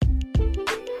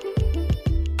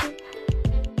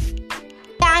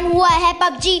हुआ है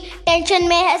PUBG, tension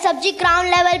में है सब्जी, ग्राउंड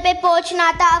लेवल पे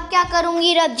पहुंचना था, अब क्या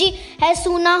करूंगी रब्जी। है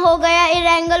सूना हो गया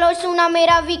इरेंगल और सूना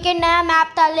मेरा वीकेंड, नया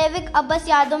मैप था लेविक, अब बस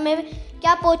यादों में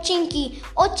क्या पोचिंकी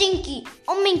ओ चिंकी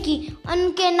ओ मिंकी,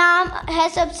 उनके नाम है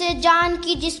सबसे जान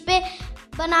की, जिसपे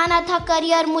बनाना था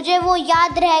करियर, मुझे वो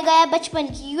याद रह गया बचपन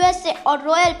की। यूएसए और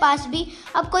रॉयल पास भी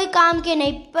अब कोई काम के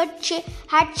नहीं, बच्चे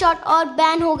हेडशॉट और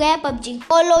बैन हो गया पबजी।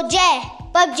 बोलो जय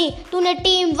पबजी, तूने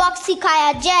टीम वर्क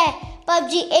सिखाया, जय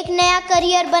पबजी, एक नया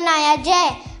करियर बनाया, जय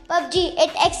पबजी,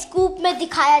 एक एक्स स्कूप में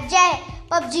दिखाया, जय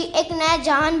पबजी, एक नया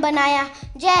जहान बनाया,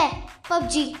 जय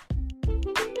पबजी।